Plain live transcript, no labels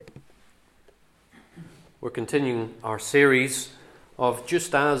We're continuing our series of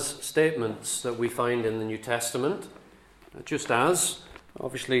just as statements that we find in the New Testament. Just as,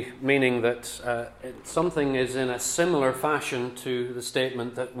 obviously meaning that something is in a similar fashion to the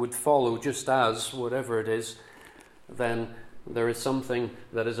statement that would follow just as, whatever it is, then there is something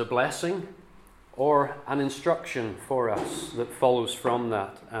that is a blessing or an instruction for us that follows from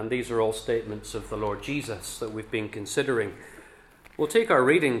that. And these are all statements of the Lord Jesus that we've been considering. We'll take our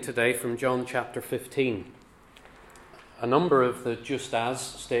reading today from John chapter 15. A number of the just as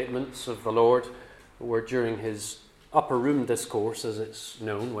statements of the Lord were during his upper room discourse, as it's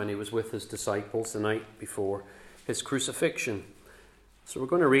known, when he was with his disciples the night before his crucifixion. So we're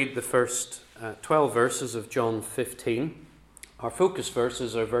going to read the first 12 verses of John 15. Our focus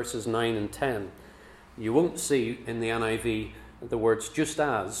verses are verses 9 and 10. You won't see in the NIV the words just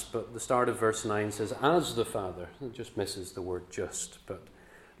as, but the start of verse 9 says, as the Father. It just misses the word just, but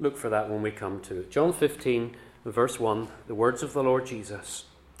look for that when we come to it. John 15, verse 1, the words of the Lord Jesus.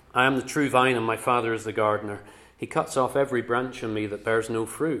 I am the true vine, and my Father is the gardener. He cuts off every branch in me that bears no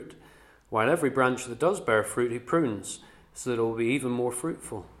fruit, while every branch that does bear fruit he prunes, so that it will be even more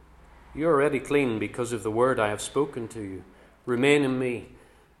fruitful. You are already clean because of the word I have spoken to you. Remain in me,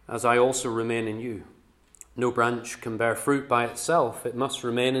 as I also remain in you. No branch can bear fruit by itself. It must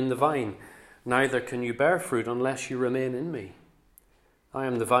remain in the vine. Neither can you bear fruit unless you remain in me. I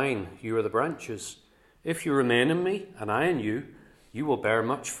am the vine, you are the branches. If you remain in me, and I in you, you will bear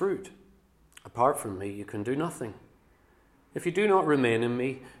much fruit. Apart from me, you can do nothing. If you do not remain in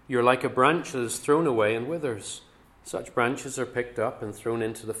me, you are like a branch that is thrown away and withers. Such branches are picked up and thrown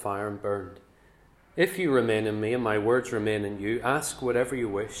into the fire and burned. If you remain in me, and my words remain in you, ask whatever you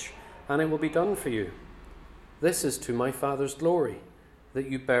wish, and it will be done for you. This is to my Father's glory, that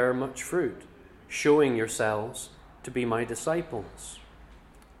you bear much fruit, showing yourselves to be my disciples.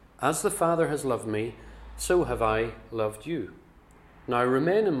 As the Father has loved me, so have I loved you. Now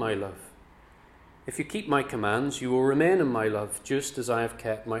remain in my love. If you keep my commands, you will remain in my love, just as I have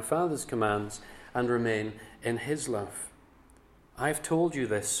kept my Father's commands and remain in his love. I have told you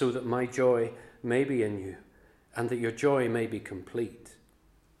this so that my joy may be in you, and that your joy may be complete.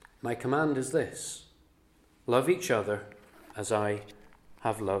 My command is this: love each other as I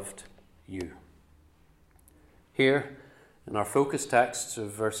have loved you. Here, in our focus texts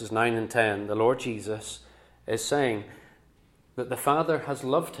of verses 9 and 10, the Lord Jesus is saying that the Father has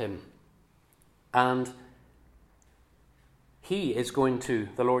loved him, and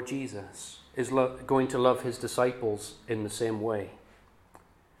the Lord Jesus is going to love his disciples in the same way.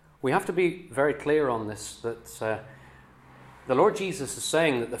 We have to be very clear on this, that the Lord Jesus is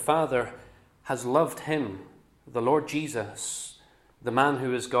saying that the Father has loved him, the Lord Jesus, the man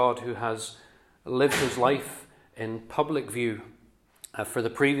who is God, who has lived his life in public view for the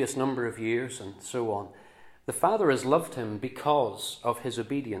previous number of years and so on. The Father has loved him because of his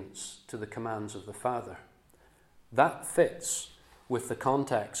obedience to the commands of the Father. That fits with the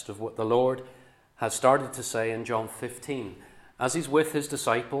context of what the Lord has started to say in John 15. As he's with his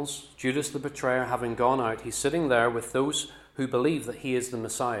disciples, Judas the betrayer having gone out, he's sitting there with those who believe that he is the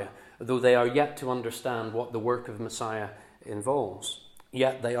Messiah, though they are yet to understand what the work of Messiah involves.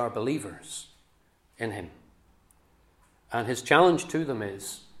 Yet they are believers in him. And his challenge to them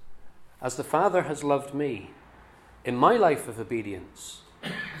is, as the Father has loved me in my life of obedience,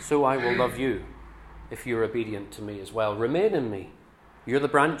 so I will love you if you're obedient to me as well. Remain in me. You're the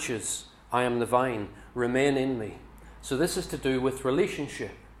branches, I am the vine. Remain in me. So this is to do with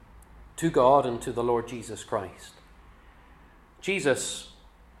relationship to God and to the Lord Jesus Christ. Jesus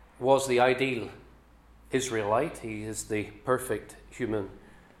was the ideal Israelite. He is the perfect human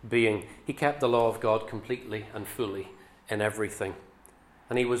being. He kept the law of God completely and fully in everything.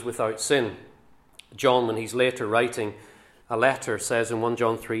 And he was without sin. John, when he's later writing a letter, says in 1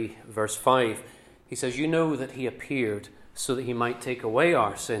 John 3, verse 5, he says, you know that he appeared so that he might take away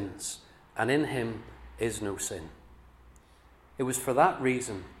our sins, and in him is no sin. It was for that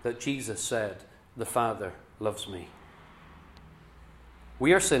reason that Jesus said, the Father loves me.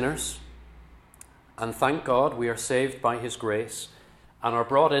 We are sinners, and thank God we are saved by his grace and are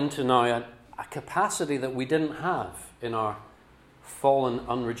brought into now a capacity that we didn't have in our fallen,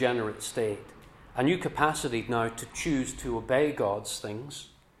 unregenerate state. A new capacity now to choose to obey God's things,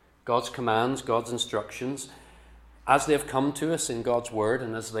 God's commands, God's instructions, as they have come to us in God's word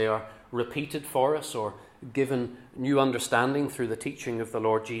and as they are repeated for us or given new understanding through the teaching of the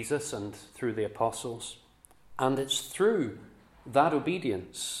Lord Jesus and through the apostles. And it's through that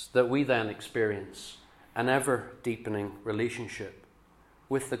obedience that we then experience an ever-deepening relationship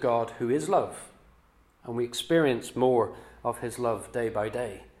with the God who is love. And we experience more of his love day by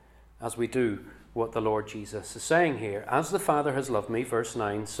day as we do what the Lord Jesus is saying here. As the Father has loved me, verse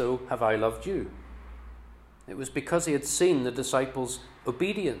 9, so have I loved you. It was because he had seen the disciples'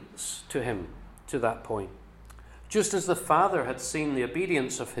 obedience to him to that point. Just as the Father had seen the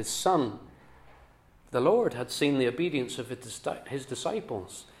obedience of his Son, the Lord had seen the obedience of his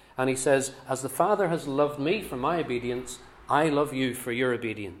disciples. And he says, as the Father has loved me for my obedience, I love you for your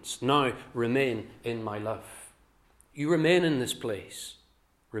obedience. Now remain in my love. You remain in this place.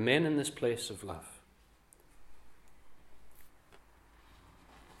 Remain in this place of love.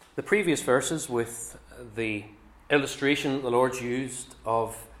 The previous verses with the illustration that the Lord used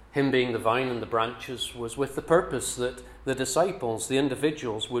of him being the vine and the branches was with the purpose that the disciples, the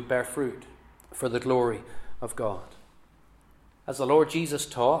individuals, would bear fruit for the glory of God. As the Lord Jesus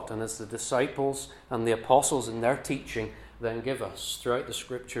taught, and as the disciples and the apostles in their teaching then give us throughout the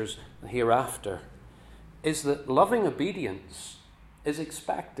Scriptures hereafter, is that loving obedience is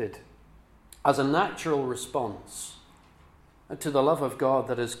expected as a natural response to the love of God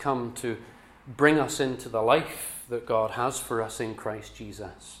that has come to bring us into the life that God has for us in Christ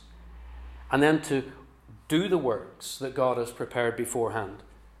Jesus, and then to do the works that God has prepared beforehand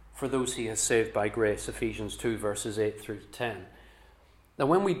for those he has saved by grace, Ephesians 2 verses 8 through 10. Now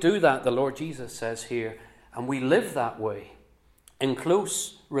when we do that, the Lord Jesus says here, and we live that way in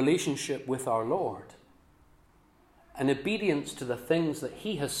close relationship with our Lord, in obedience to the things that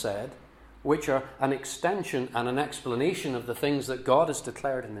he has said, which are an extension and an explanation of the things that God has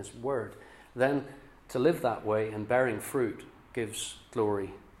declared in his word, then to live that way and bearing fruit gives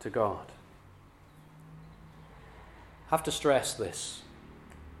glory to God. I have to stress this,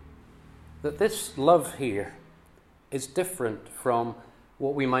 that this love here is different from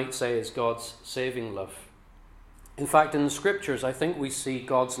what we might say is God's saving love. In fact, in the Scriptures, I think we see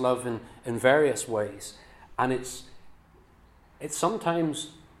God's love in various ways, and it's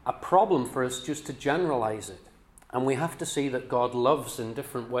sometimes a problem for us just to generalize it. And we have to see that God loves in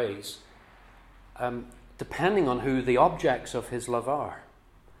different ways, depending on who the objects of his love are.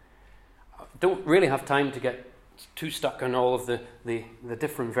 I don't really have time to get too stuck on all of the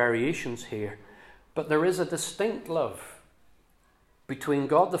different variations here, but there is a distinct love between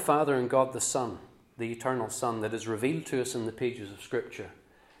God the Father and God the Son, the eternal Son, that is revealed to us in the pages of Scripture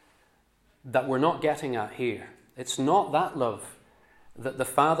that we're not getting at here. It's not that love that the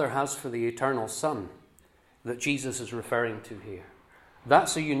Father has for the eternal Son that Jesus is referring to here.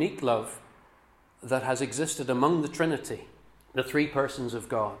 That's a unique love that has existed among the Trinity, the three persons of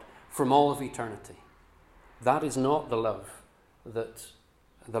God, from all of eternity. That is not the love that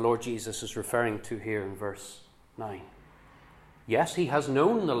the Lord Jesus is referring to here in verse 9. Yes, he has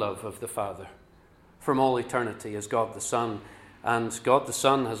known the love of the Father from all eternity as God the Son, and God the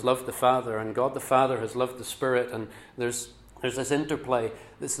Son has loved the Father, and God the Father has loved the Spirit, and there's this interplay.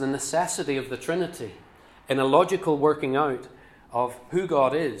 It's the necessity of the Trinity in a logical working out of who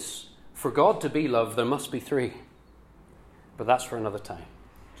God is. For God to be love, there must be three. But that's for another time.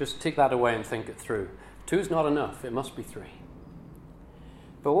 Just take that away and think it through. Two is not enough. It must be three.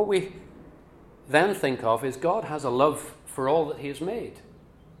 But what we then think of is God has a love for all that he has made.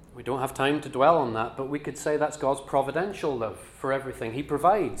 We don't have time to dwell on that, but we could say that's God's providential love for everything. He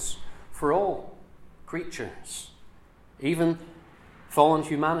provides for all creatures. Even fallen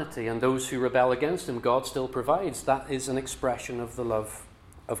humanity and those who rebel against him, God still provides. That is an expression of the love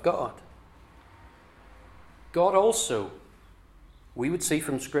of God. God also, we would see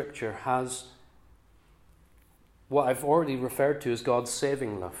from Scripture, has what I've already referred to as God's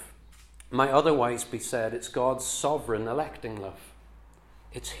saving love. Might otherwise be said it's God's sovereign electing love.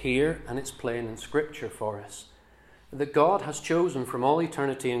 It's here and it's plain in Scripture for us that God has chosen from all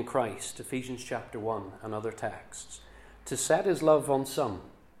eternity in Christ, Ephesians chapter 1 and other texts, to set his love on some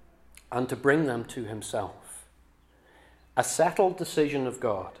and to bring them to himself. A settled decision of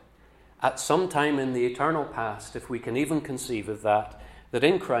God at some time in the eternal past, if we can even conceive of that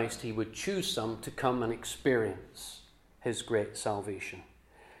in Christ he would choose some to come and experience his great salvation.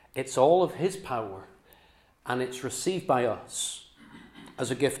 It's all of his power, and it's received by us as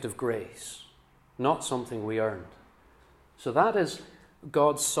a gift of grace, not something we earned. So that is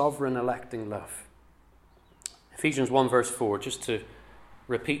God's sovereign electing love. Ephesians 1 verse 4, just to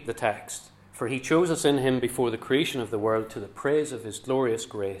repeat the text. For he chose us in him before the creation of the world to the praise of his glorious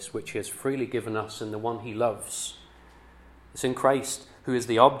grace, which he has freely given us in the one he loves. It's in Christ, who is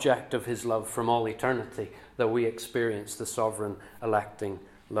the object of his love from all eternity, that we experience the sovereign electing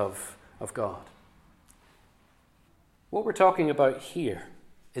love of God. What we're talking about here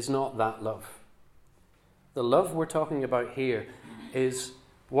is not that love. The love we're talking about here is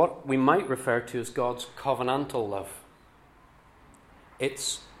what we might refer to as God's covenantal love.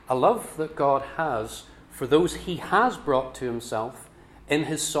 It's a love that God has for those he has brought to himself in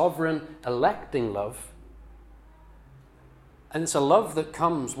his sovereign electing love. And it's a love that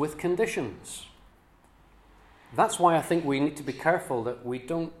comes with conditions. That's why I think we need to be careful that we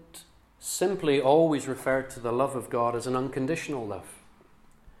don't simply always refer to the love of God as an unconditional love.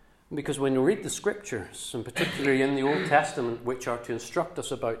 Because when you read the scriptures, and particularly in the Old Testament, which are to instruct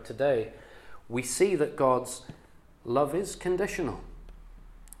us about today, we see that God's love is conditional.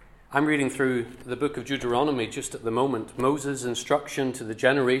 I'm reading through the book of Deuteronomy just at the moment. Moses' instruction to the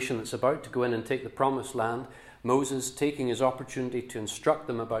generation that's about to go in and take the promised land. Moses taking his opportunity to instruct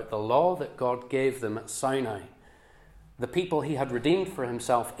them about the law that God gave them at Sinai. The people he had redeemed for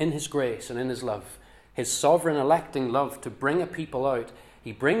himself in his grace and in his love. His sovereign electing love to bring a people out.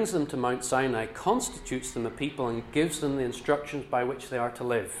 He brings them to Mount Sinai, constitutes them a people, and gives them the instructions by which they are to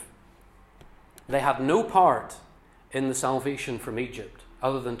live. They had no part in the salvation from Egypt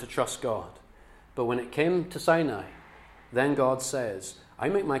other than to trust God. But when it came to Sinai, then God says, I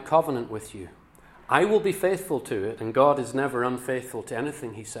make my covenant with you. I will be faithful to it, and God is never unfaithful to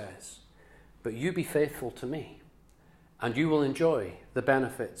anything he says. But you be faithful to me, and you will enjoy the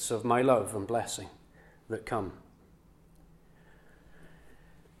benefits of my love and blessing that come.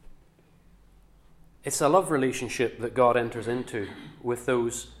 It's a love relationship that God enters into with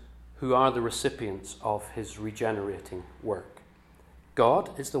those who are the recipients of his regenerating work.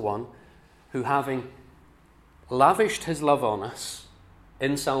 God is the one who, having lavished his love on us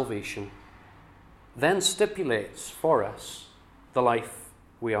in salvation, then stipulates for us the life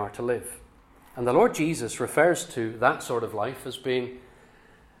we are to live. And the Lord Jesus refers to that sort of life as being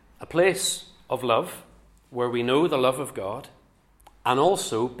a place of love where we know the love of God, and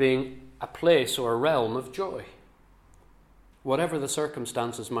also being a place or a realm of joy, whatever the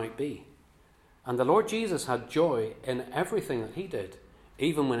circumstances might be. And the Lord Jesus had joy in everything that he did,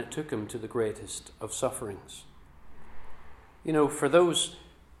 even when it took him to the greatest of sufferings. You know, for those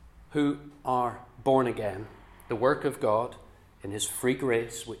who are born again, the work of God in his free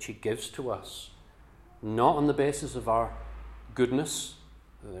grace, which he gives to us, not on the basis of our goodness.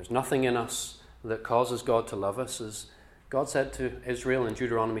 There's nothing in us that causes God to love us. As God said to Israel in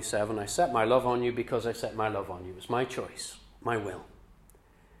Deuteronomy 7, I set my love on you because I set my love on you. It's my choice, my will.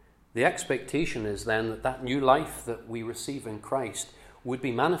 The expectation is then that that new life that we receive in Christ would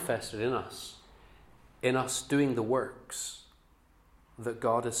be manifested in us doing the works that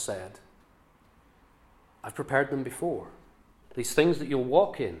God has said. I've prepared them before. These things that you'll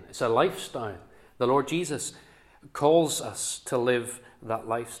walk in, it's a lifestyle. The Lord Jesus calls us to live that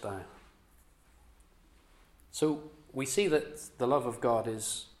lifestyle. So we see that the love of God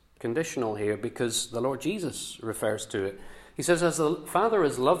is conditional here because the Lord Jesus refers to it. He says, as the Father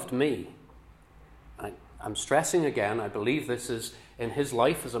has loved me, I'm stressing again, I believe this is in his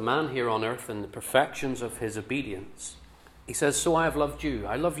life as a man here on earth and the perfections of his obedience. He says, so I have loved you.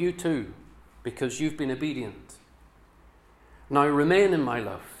 I love you too because you've been obedient. Now remain in my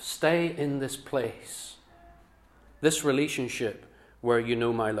love. Stay in this place, this relationship where you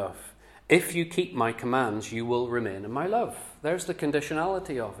know my love. If you keep my commands, you will remain in my love. There's the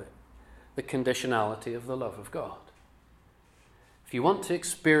conditionality of it, the conditionality of the love of God. If you want to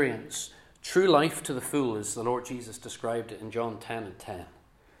experience true life to the full, as the Lord Jesus described it in John 10:10,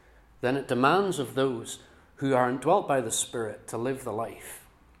 then it demands of those who are indwelt by the Spirit to live the life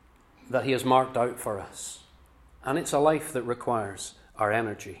that he has marked out for us. And it's a life that requires our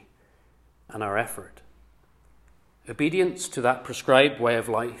energy and our effort. Obedience to that prescribed way of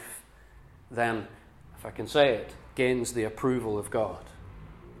life, then, if I can say it, gains the approval of God.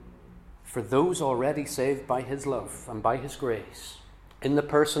 For those already saved by his love and by his grace, in the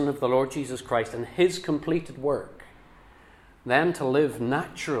person of the Lord Jesus Christ and his completed work, then to live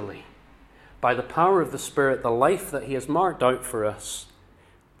naturally by the power of the Spirit, the life that he has marked out for us,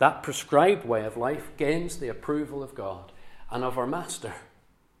 that prescribed way of life gains the approval of God and of our Master,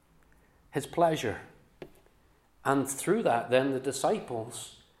 his pleasure. And through that, then, the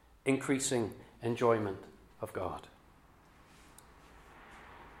disciples' increasing enjoyment of God.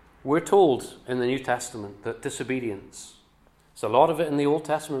 We're told in the New Testament that disobedience, there's a lot of it in the Old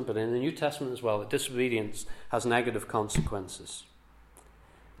Testament, but in the New Testament as well, that disobedience has negative consequences.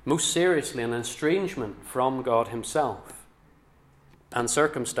 Most seriously, an estrangement from God himself, and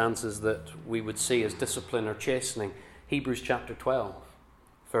circumstances that we would see as discipline or chastening. Hebrews chapter 12,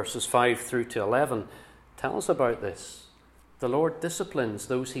 verses 5 through to 11, tell us about this. The Lord disciplines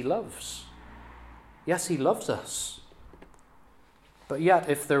those he loves. Yes, he loves us. But yet,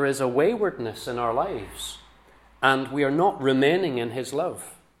 if there is a waywardness in our lives, and we are not remaining in his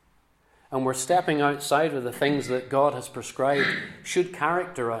love, and we're stepping outside of the things that God has prescribed should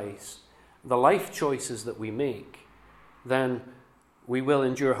characterize the life choices that we make, then we will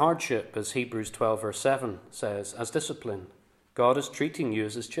endure hardship, as Hebrews 12 verse 7 says, as discipline. God is treating you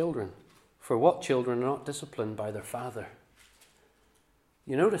as his children. For what children are not disciplined by their father?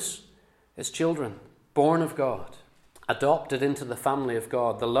 You notice, it's children born of God, adopted into the family of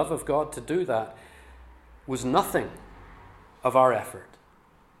God. The love of God to do that was nothing of our effort.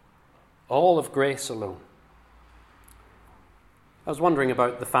 All of grace alone. I was wondering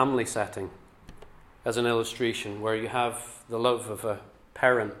about the family setting as an illustration where you have the love of a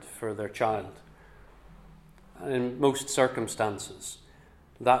parent for their child. And in most circumstances,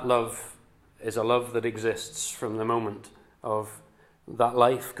 that love is a love that exists from the moment of that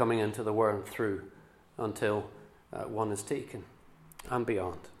life coming into the world through until one is taken and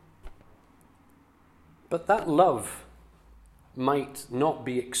beyond. But that love might not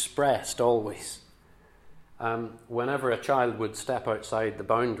be expressed always. Whenever a child would step outside the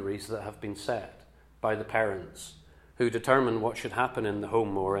boundaries that have been set by the parents who determine what should happen in the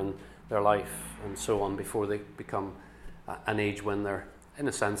home or in their life and so on before they become an age when they're, in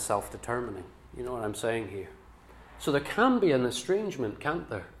a sense, self-determining. You know what I'm saying here? So there can be an estrangement, can't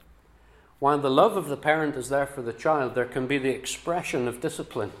there? While the love of the parent is there for the child, there can be the expression of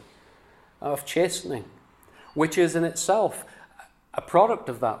discipline, of chastening, which is in itself a product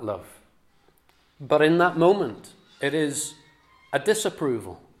of that love. But in that moment, it is a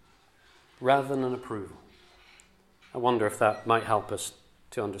disapproval rather than an approval. I wonder if that might help us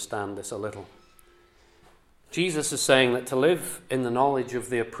to understand this a little. Jesus is saying that to live in the knowledge of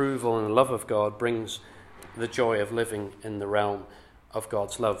the approval and the love of God brings the joy of living in the realm of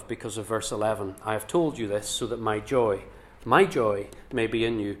God's love. Because of verse 11, I have told you this so that my joy may be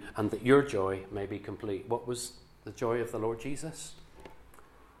in you and that your joy may be complete. What was the joy of the Lord Jesus?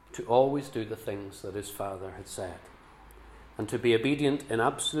 To always do the things that his Father had said, and to be obedient in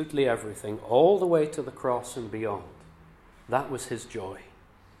absolutely everything, all the way to the cross and beyond. That was his joy,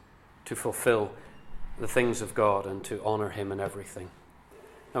 to fulfill the things of God and to honour him in everything.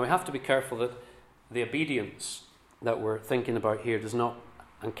 Now we have to be careful that the obedience that we're thinking about here does not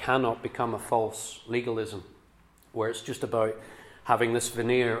and cannot become a false legalism, where it's just about having this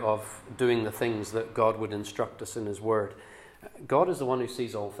veneer of doing the things that God would instruct us in his word. God is the one who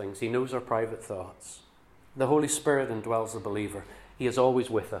sees all things. He knows our private thoughts. The Holy Spirit indwells the believer. He is always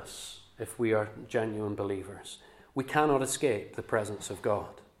with us if we are genuine believers. We cannot escape the presence of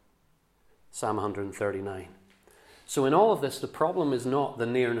God. Psalm 139. So in all of this, the problem is not the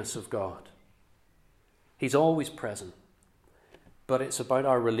nearness of God. He's always present. But it's about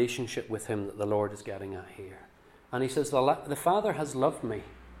our relationship with him that the Lord is getting at here. And he says, the Father has loved me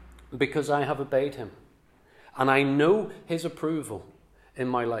because I have obeyed him. And I know his approval in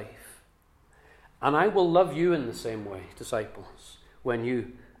my life. And I will love you in the same way, disciples, when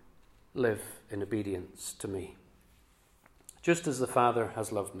you live in obedience to me. Just as the Father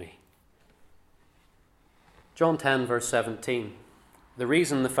has loved me. John 10 verse 17. The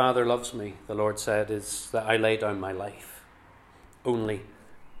reason the Father loves me, the Lord said, is that I lay down my life, only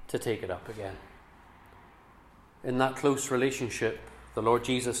to take it up again. In that close relationship, the Lord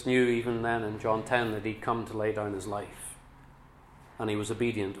Jesus knew even then in John 10 that he'd come to lay down his life. And he was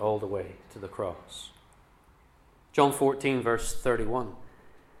obedient all the way to the cross. John 14 verse 31.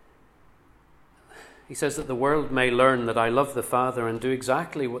 He says that the world may learn that I love the Father and do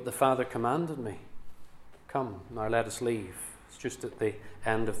exactly what the Father commanded me. Come, now let us leave. It's just at the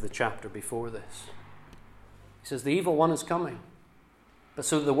end of the chapter before this. He says the evil one is coming. But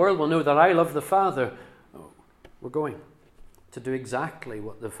so the world will know that I love the Father. Oh, we're going to do exactly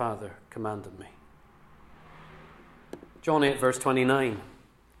what the Father commanded me. John 8 verse 29.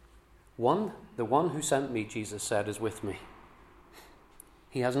 The one who sent me, Jesus said, is with me.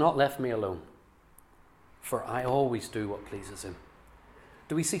 He has not left me alone, for I always do what pleases him.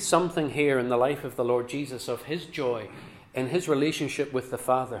 Do we see something here in the life of the Lord Jesus of his joy in his relationship with the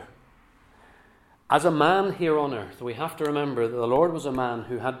Father? As a man here on earth, we have to remember that the Lord was a man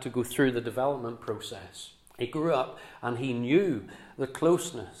who had to go through the development process. He grew up and he knew the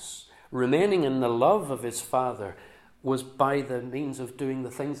closeness, remaining in the love of his Father, was by the means of doing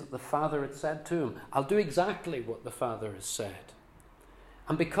the things that the Father had said to him. I'll do exactly what the Father has said.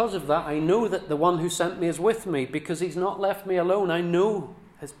 And because of that, I know that the one who sent me is with me, because he's not left me alone. I know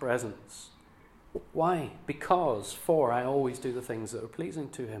his presence. Why? Because, I always do the things that are pleasing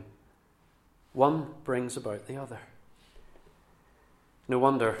to him. One brings about the other. No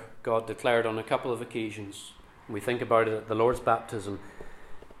wonder God declared on a couple of occasions, we think about it at the Lord's baptism,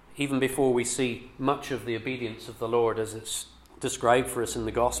 even before we see much of the obedience of the Lord as it's described for us in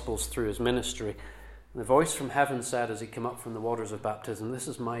the Gospels through his ministry. And the voice from heaven said as he came up from the waters of baptism, "This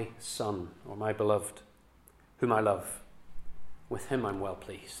is my Son, or my beloved, whom I love. With him I'm well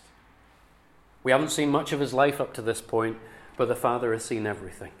pleased." We haven't seen much of his life up to this point, but the Father has seen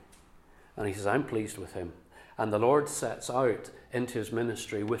everything. And he says, I'm pleased with him. And the Lord sets out into his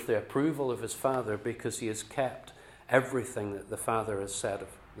ministry with the approval of his Father, because he has kept everything that the Father has said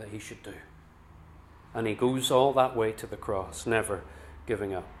that he should do. And he goes all that way to the cross, never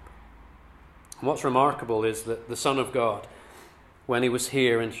giving up. And what's remarkable is that the Son of God, when he was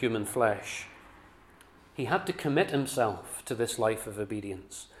here in human flesh, he had to commit himself to this life of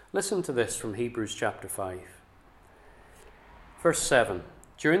obedience. Listen to this from Hebrews chapter 5. Verse 7.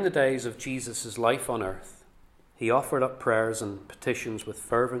 During the days of Jesus' life on earth, he offered up prayers and petitions with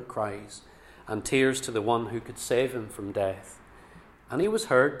fervent cries and tears to the one who could save him from death. And he was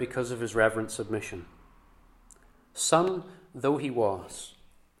heard because of his reverent submission. Son though he was,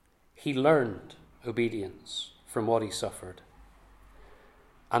 he learned obedience from what he suffered.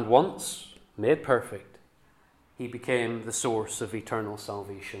 And once made perfect, he became the source of eternal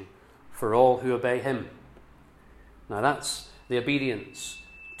salvation for all who obey him. Now that's the obedience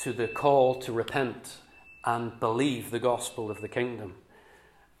to the call to repent and believe the gospel of the kingdom.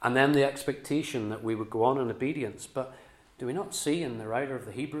 And then the expectation that we would go on in obedience. But do we not see, in the writer of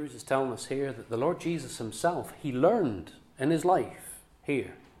the Hebrews is telling us here, that the Lord Jesus himself, he learned in his life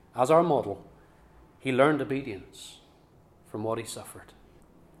here, as our model, he learned obedience from what he suffered.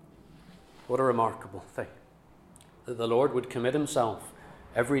 What a remarkable thing, that the Lord would commit himself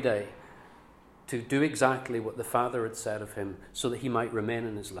every day to do exactly what the Father had said of him, so that he might remain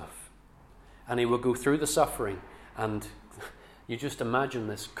in his love. And he will go through the suffering, and you just imagine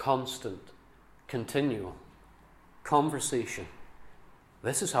this constant, continual conversation.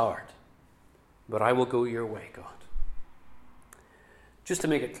 This is hard, but I will go your way, God. Just to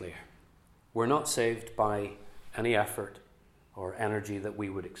make it clear, we're not saved by any effort or energy that we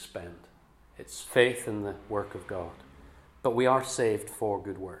would expend. It's faith in the work of God. But we are saved for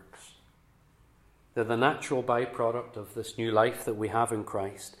good works. They're the natural byproduct of this new life that we have in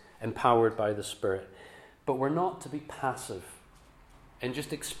Christ, empowered by the Spirit. But we're not to be passive in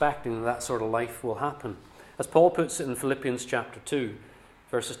just expecting that sort of life will happen. As Paul puts it in Philippians chapter 2,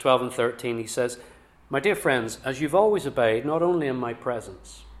 verses 12 and 13, he says, "My dear friends, as you've always obeyed, not only in my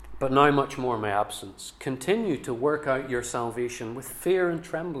presence, but now much more in my absence, continue to work out your salvation with fear and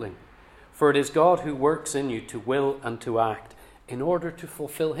trembling. For it is God who works in you to will and to act in order to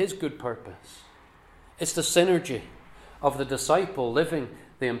fulfill his good purpose." It's the synergy of the disciple living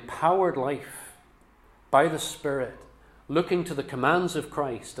the empowered life by the Spirit, looking to the commands of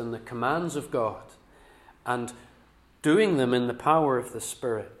Christ and the commands of God, and doing them in the power of the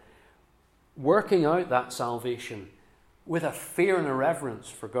Spirit, working out that salvation with a fear and a reverence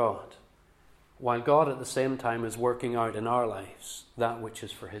for God, while God at the same time is working out in our lives that which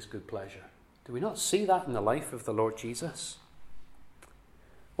is for his good pleasure. Do we not see that in the life of the Lord Jesus?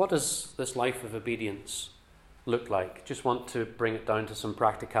 What does this life of obedience look like? Just want to bring it down to some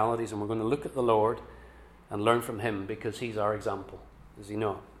practicalities, and we're going to look at the Lord and learn from him, because he's our example, is he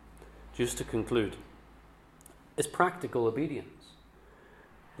not? Just to conclude, it's practical obedience.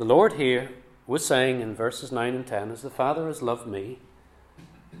 The Lord here was saying in verses 9 and 10, as the Father has loved me,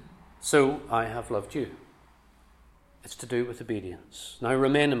 so I have loved you. It's to do with obedience. Now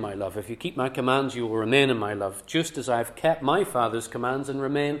remain in my love. If you keep my commands, you will remain in my love, just as I have kept my Father's commands and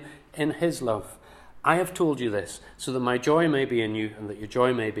remain in his love. I have told you this, so that my joy may be in you and that your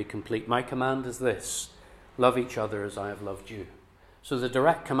joy may be complete. My command is this: love each other as I have loved you. So the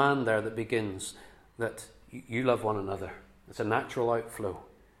direct command there that begins that you love one another. It's a natural outflow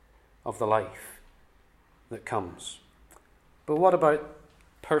of the life that comes. But what about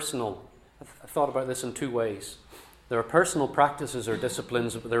personal? I've thought about this in two ways. There are personal practices or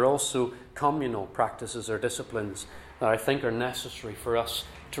disciplines, but there are also communal practices or disciplines that I think are necessary for us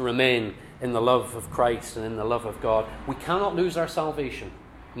to remain in the love of Christ and in the love of God. We cannot lose our salvation.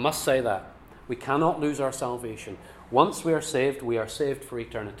 I must say that. We cannot lose our salvation. Once we are saved for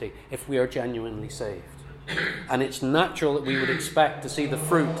eternity, if we are genuinely saved. And it's natural that we would expect to see the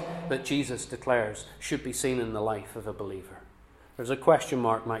fruit that Jesus declares should be seen in the life of a believer. There's a question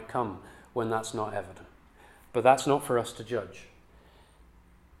mark might come when that's not evident. But that's not for us to judge.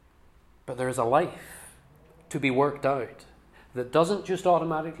 But there is a life to be worked out that doesn't just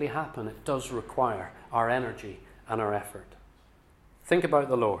automatically happen. It does require our energy and our effort. Think about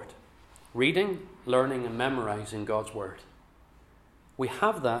the Lord. Reading, learning, and memorizing God's Word. We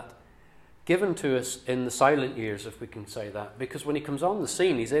have that given to us in the silent years, if we can say that, because when he comes on the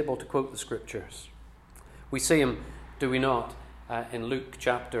scene, he's able to quote the Scriptures. We see him, do we not, in Luke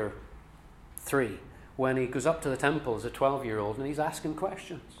chapter 3, when he goes up to the temple as a 12-year-old and he's asking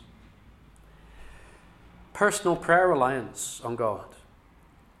questions. Personal prayer reliance on God.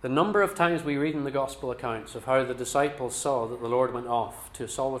 The number of times we read in the gospel accounts of how the disciples saw that the Lord went off to a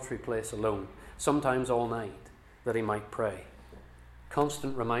solitary place alone, sometimes all night, that he might pray.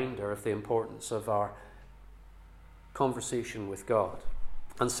 Constant reminder of the importance of our conversation with God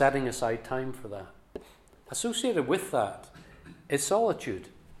and setting aside time for that. Associated with that is solitude,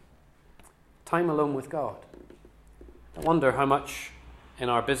 time alone with God. I wonder how much in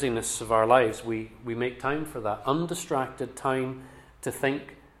our busyness of our lives we make time for that, undistracted time to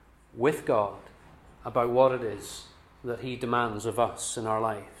think with God about what it is that he demands of us in our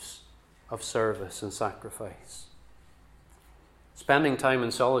lives, of service and sacrifice. Spending time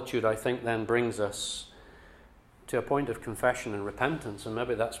in solitude, I think, then brings us to a point of confession and repentance, and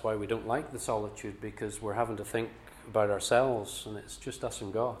maybe that's why we don't like the solitude, because we're having to think about ourselves and it's just us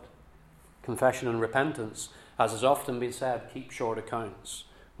and God. Confession and repentance, as has often been said, keep short accounts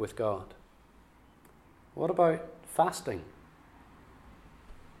with God. What about fasting?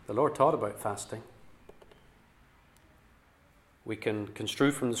 The Lord taught about fasting. We can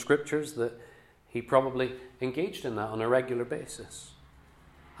construe from the scriptures that he probably engaged in that on a regular basis.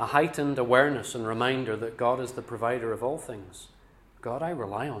 A heightened awareness and reminder that God is the provider of all things. God, I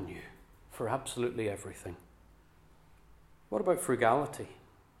rely on you for absolutely everything. What about frugality?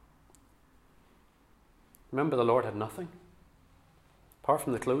 Remember, the Lord had nothing apart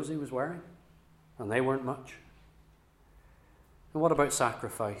from the clothes he was wearing, and they weren't much. And what about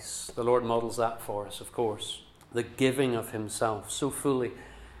sacrifice? The Lord models that for us, of course. The giving of himself so fully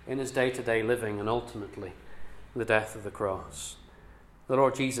in his day-to-day living, and ultimately the death of the cross. The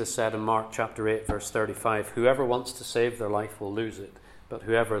Lord Jesus said in Mark chapter 8 verse 35, "Whoever wants to save their life will lose it, but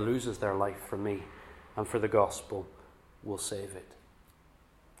whoever loses their life for me and for the gospel will save it."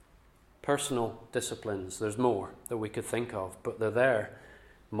 Personal disciplines, there's more that we could think of, but they're there,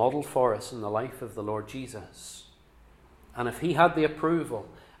 modelled for us in the life of the Lord Jesus. And if he had the approval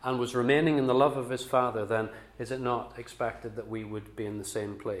and was remaining in the love of his Father, then is it not expected that we would be in the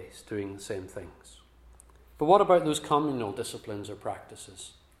same place, doing the same things? But what about those communal disciplines or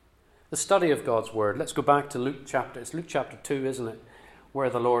practices? The study of God's Word. Let's go back to Luke chapter 2, isn't it? Where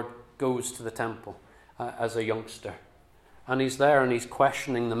the Lord goes to the temple as a youngster. And he's there and he's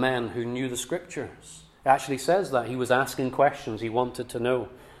questioning the men who knew the Scriptures. It actually says that he was asking questions he wanted to know.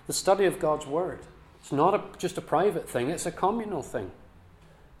 The study of God's Word. It's not just a private thing, it's a communal thing.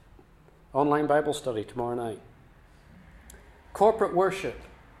 Online Bible study tomorrow night. Corporate worship.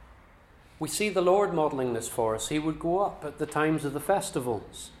 We see the Lord modelling this for us. He would go up at the times of the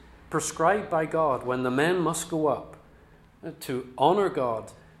festivals, prescribed by God, when the men must go up to honour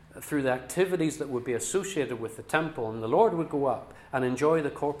God through the activities that would be associated with the temple. And the Lord would go up and enjoy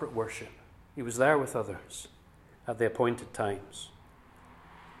the corporate worship. He was there with others at the appointed times.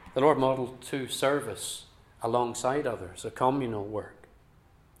 The Lord modelled too service alongside others, a communal work.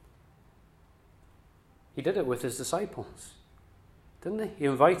 He did it with his disciples, didn't he? He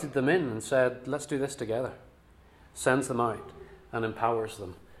invited them in and said, let's do this together. Sends them out and empowers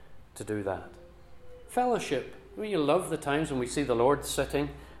them to do that. Fellowship. You love the times when we see the Lord sitting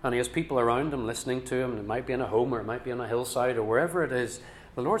and he has people around him listening to him. It might be in a home or it might be on a hillside or wherever it is.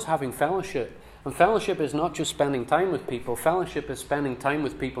 The Lord's having fellowship. And fellowship is not just spending time with people. Fellowship is spending time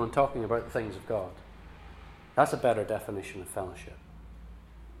with people and talking about the things of God. That's a better definition of fellowship.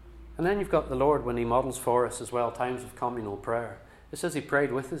 And then you've got the Lord when he models for us as well times of communal prayer. It says he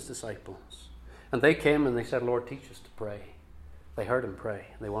prayed with his disciples. And they came and they said, Lord, teach us to pray. They heard him pray.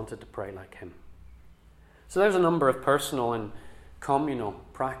 And they wanted to pray like him. So there's a number of personal and communal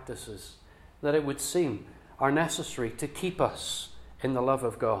practices that it would seem are necessary to keep us in the love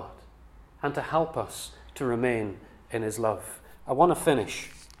of God and to help us to remain in his love. I want to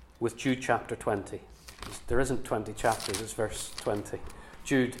finish with Jude chapter 20. There isn't 20 chapters, it's verse 20.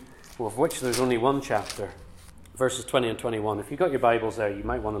 Jude, of which there's only one chapter, verses 20 and 21. If you've got your Bibles there, you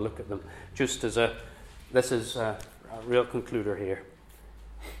might want to look at them just as this is a real concluder here.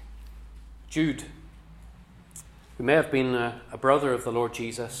 Jude, who may have been a brother of the Lord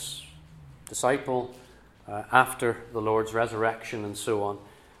Jesus, disciple after the Lord's resurrection and so on,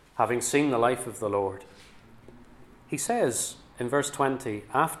 having seen the life of the Lord. He says in verse 20,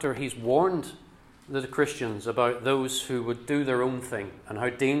 after he's warned the Christians about those who would do their own thing and how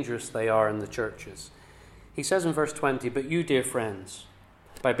dangerous they are in the churches, he says in verse 20, but you, dear friends,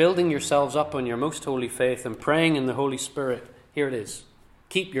 by building yourselves up on your most holy faith and praying in the Holy Spirit, here it is,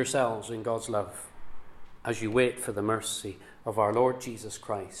 keep yourselves in God's love as you wait for the mercy of our Lord Jesus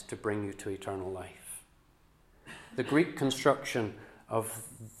Christ to bring you to eternal life. The Greek construction of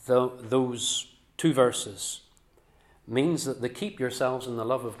those two verses means that the keep yourselves in the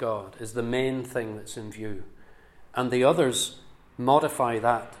love of God is the main thing that's in view. And the others modify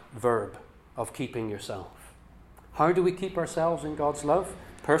that verb of keeping yourself. How do we keep ourselves in God's love?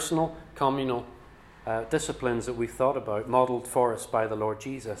 Personal, communal disciplines that we've thought about, modelled for us by the Lord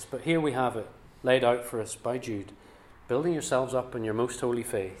Jesus. But here we have it, laid out for us by Jude. Building yourselves up in your most holy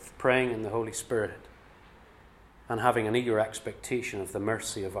faith, praying in the Holy Spirit, and having an eager expectation of the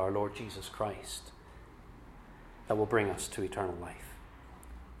mercy of our Lord Jesus Christ that will bring us to eternal life.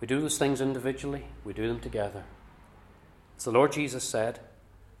 We do those things individually, we do them together. As the Lord Jesus said,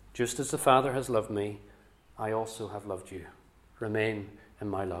 just as the Father has loved me, I also have loved you. Remain in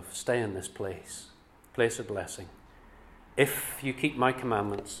my love. Stay in this place of blessing. If you keep my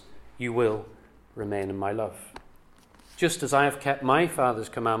commandments, you will remain in my love. Just as I have kept my Father's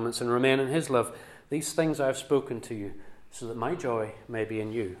commandments and remain in his love, these things I have spoken to you, so that my joy may be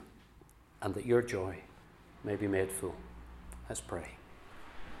in you, and that your joy may be made full. Let's pray.